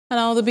And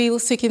now the bill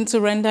seeking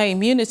to render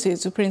immunity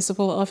to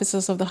principal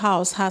officers of the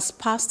House has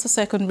passed a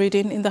second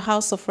reading in the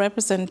House of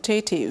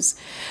Representatives.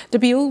 The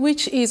bill,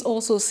 which is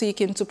also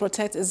seeking to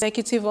protect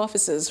executive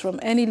officers from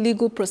any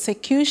legal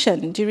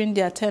prosecution during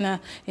their tenure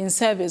in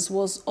service,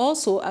 was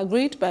also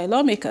agreed by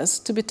lawmakers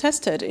to be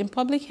tested in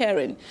public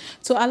hearing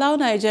to allow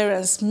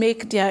Nigerians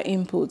make their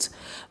input.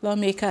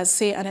 Lawmakers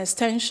say an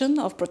extension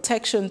of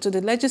protection to the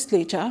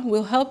legislature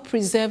will help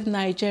preserve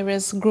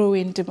Nigeria's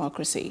growing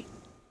democracy.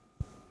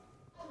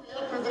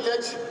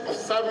 Privilege of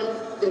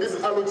serving in this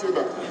hallowed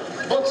chamber.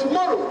 But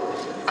tomorrow,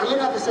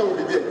 another person will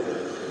be there.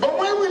 But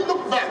when we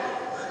look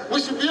back, we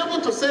should be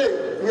able to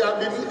say we have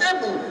been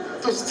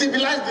able to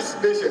stabilize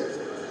this nation.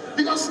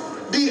 Because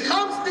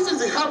this is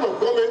the arm of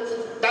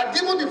government that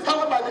given the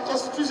power by the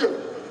Constitution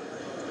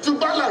to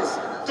balance,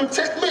 to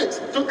checkmate,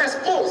 to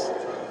expose.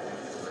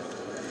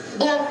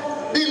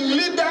 But the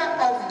leader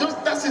of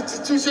that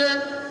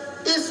institution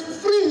is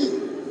free.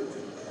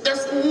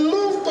 There's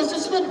no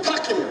constitutional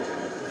backing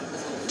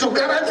to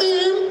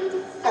guarantee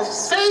him of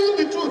saying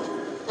the truth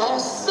or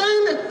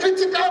saying the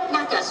critical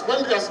matters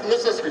when it is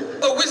necessary.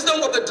 The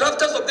wisdom of the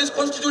drafters of this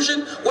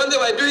constitution, when they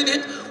were doing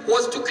it,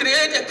 was to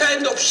create a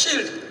kind of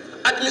shield,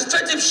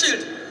 administrative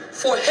shield,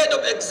 for head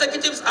of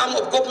executive's arm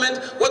of government,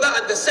 whether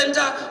at the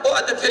center or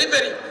at the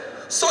periphery,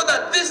 so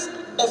that these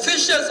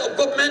officials of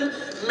government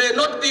may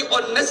not be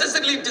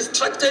unnecessarily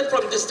distracted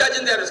from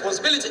discharging their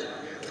responsibility.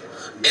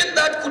 If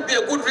that could be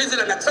a good reason,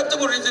 an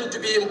acceptable reason to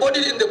be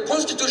embodied in the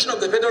Constitution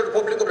of the Federal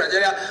Republic of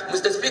Nigeria,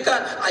 Mr. Speaker,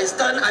 I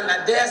stand and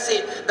I dare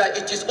say that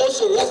it is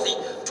also worthy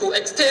to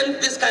extend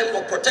this kind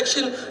of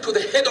protection to the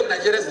head of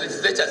Nigeria's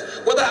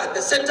legislatures, whether at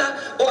the center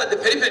or at the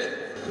periphery.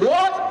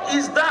 What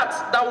is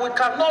that we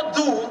cannot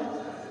do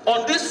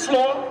on this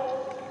floor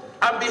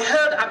and be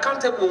held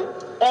accountable,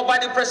 or by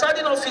the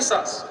presiding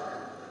officers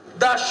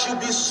that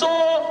should be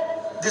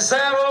so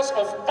desirous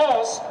of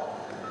us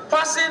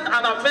passing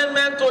an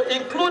amendment to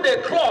include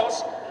a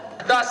clause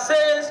that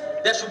says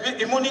there should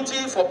be immunity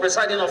for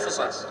presiding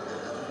officers?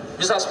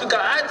 Mr. Speaker,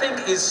 I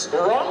think it's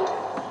wrong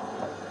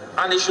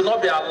and it should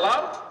not be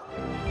allowed.